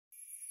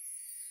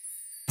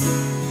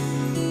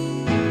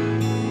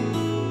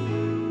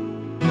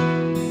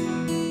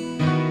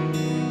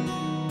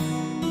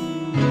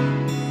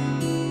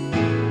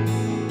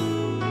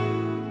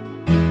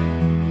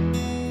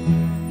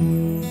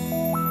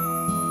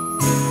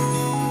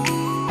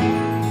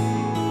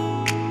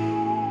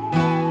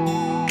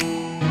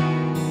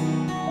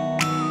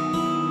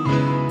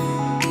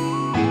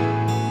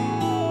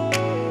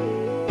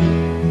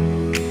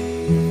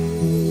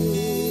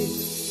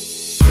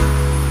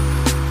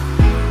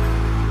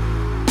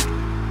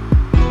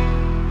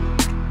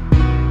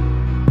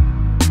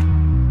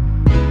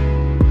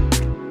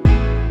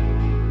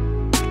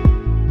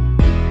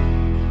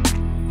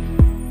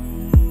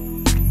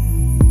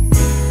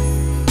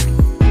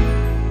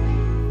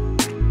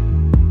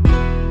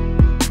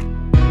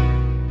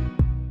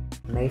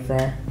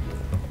Mayfair.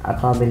 I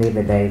can't believe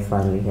the day is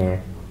finally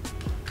here.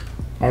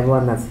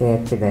 Everyone that's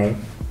here today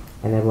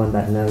and everyone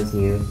that knows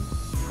you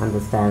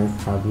understands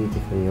how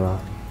beautiful you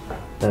are,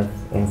 both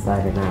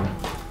inside and out.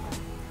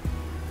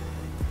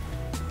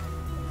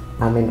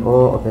 I'm in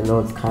awe of the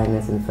Lord's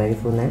kindness and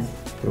faithfulness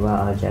throughout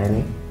our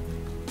journey.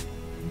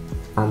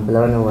 I'm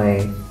blown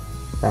away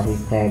that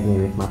He's paired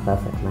me with my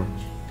perfect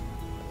match.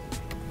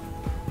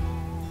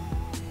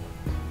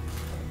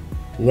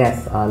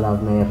 Yes, our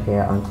love may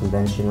appear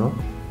unconventional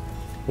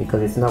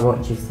because it's not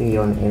what you see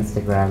on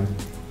Instagram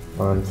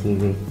or on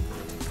TV.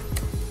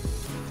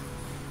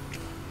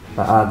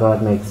 But our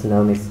God makes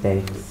no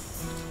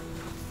mistakes.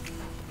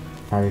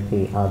 I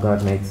repeat, our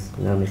God makes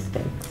no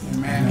mistakes.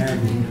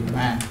 Amen.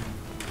 Amen.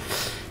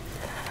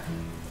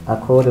 A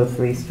cord of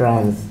 3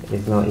 strands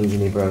is not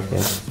easily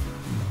broken.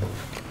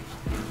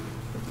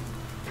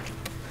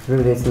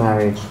 Through this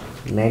marriage,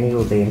 many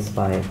will be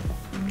inspired.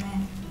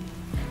 Amen.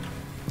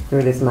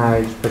 Through this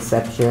marriage,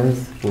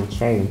 perceptions will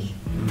change.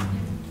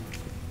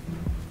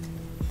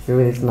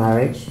 Through this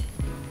marriage,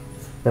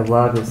 the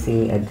world will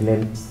see a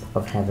glimpse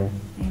of heaven.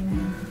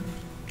 Amen.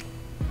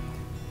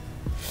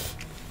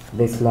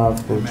 This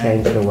love will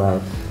change the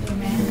world.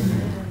 Amen.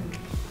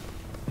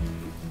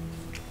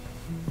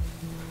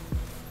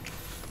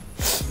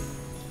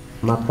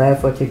 My prayer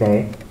for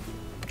today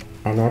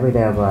and every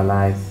day of our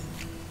lives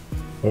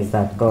is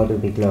that God will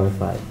be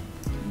glorified.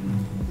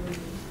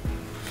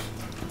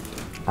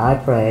 I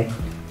pray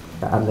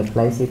that I'm the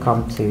place you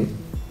come to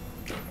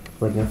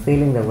when you're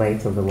feeling the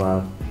weight of the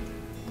world.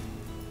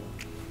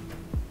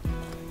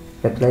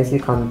 The place you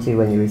come to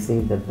when you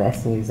receive the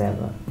best news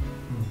ever.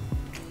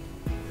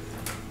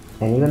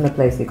 And even the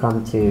place you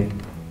come to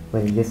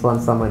when you just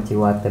want someone to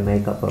wipe the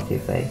makeup off your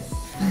face.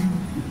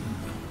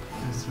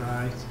 That's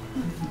right.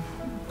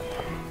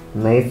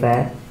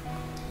 Mayfair,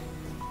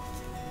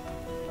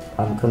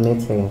 I'm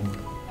committing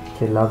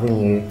to loving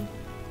you,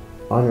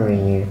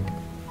 honoring you,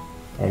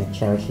 and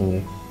cherishing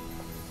you.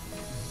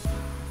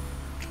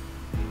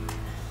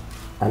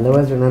 I'll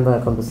always remember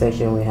a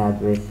conversation we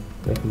had with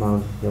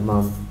your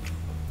mom,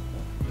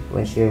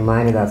 when she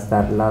reminded us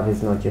that love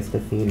is not just a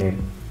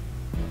feeling,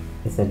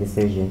 it's a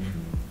decision.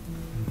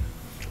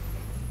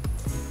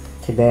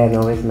 Today and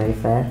always,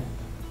 Mayfair,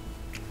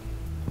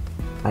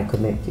 I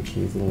commit to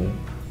choosing you.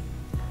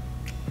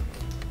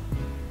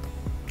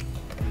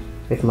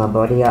 With my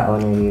body, I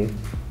honor you.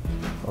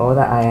 All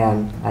that I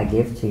am, I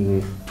give to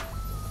you.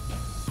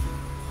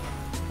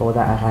 All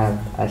that I have,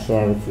 I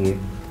share with you.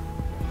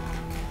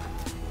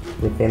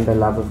 Within the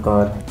love of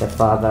God, the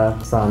Father,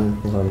 Son,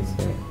 and Holy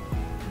Spirit.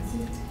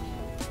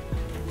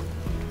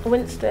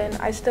 Winston,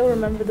 I still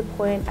remember the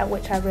point at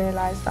which I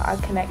realised that our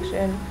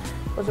connection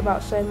was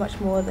about so much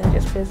more than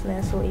just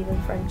business or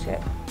even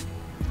friendship.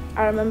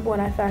 I remember when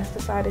I first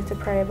decided to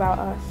pray about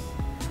us.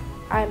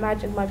 I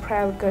imagined my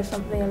prayer would go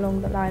something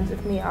along the lines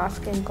of me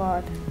asking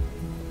God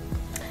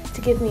to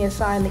give me a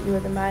sign that you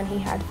were the man He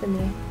had for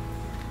me.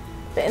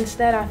 But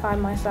instead I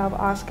find myself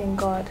asking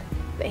God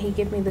that He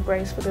give me the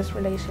grace for this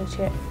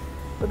relationship,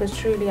 because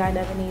truly I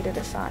never needed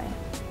a sign.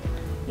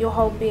 Your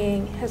whole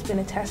being has been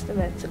a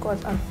testament to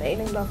God's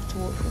unfailing love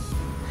towards me.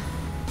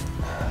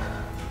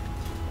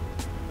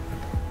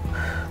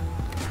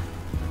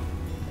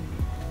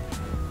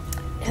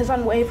 His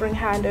unwavering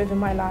hand over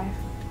my life,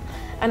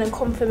 and in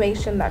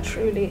confirmation that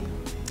truly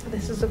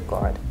this is of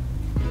God.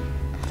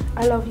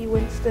 I love you,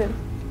 Winston,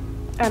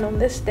 and on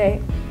this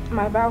day,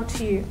 my vow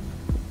to you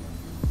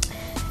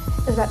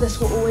is that this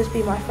will always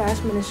be my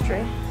first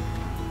ministry.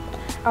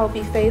 I will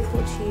be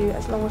faithful to you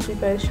as long as we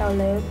both shall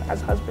live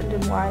as husband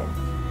and wife,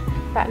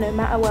 that no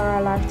matter where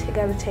our life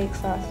together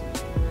takes us,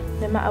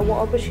 no matter what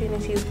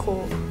opportunities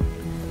call,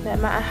 no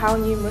matter how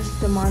numerous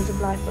the demands of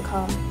life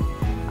become,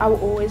 I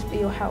will always be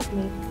your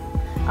helpmeet.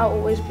 I will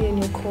always be in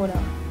your corner,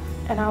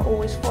 and I'll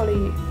always follow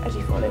you as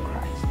you follow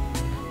Christ,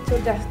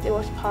 till death do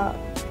us part,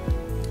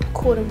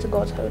 according to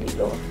God's holy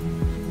law.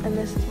 And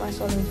this is my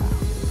solemn vow.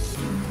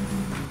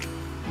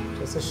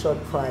 Just a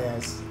short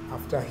prayers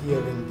after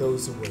hearing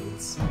those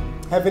words.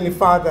 Heavenly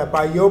Father,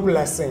 by your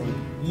blessing,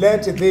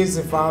 let these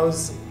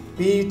vows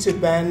be to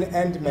Ben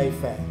and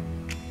Mayfair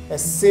a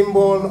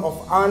symbol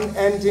of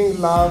unending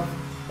love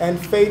and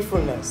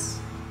faithfulness,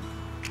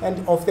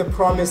 and of the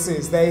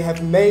promises they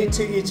have made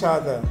to each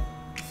other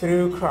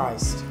through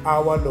Christ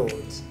our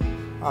Lord.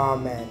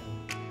 Amen.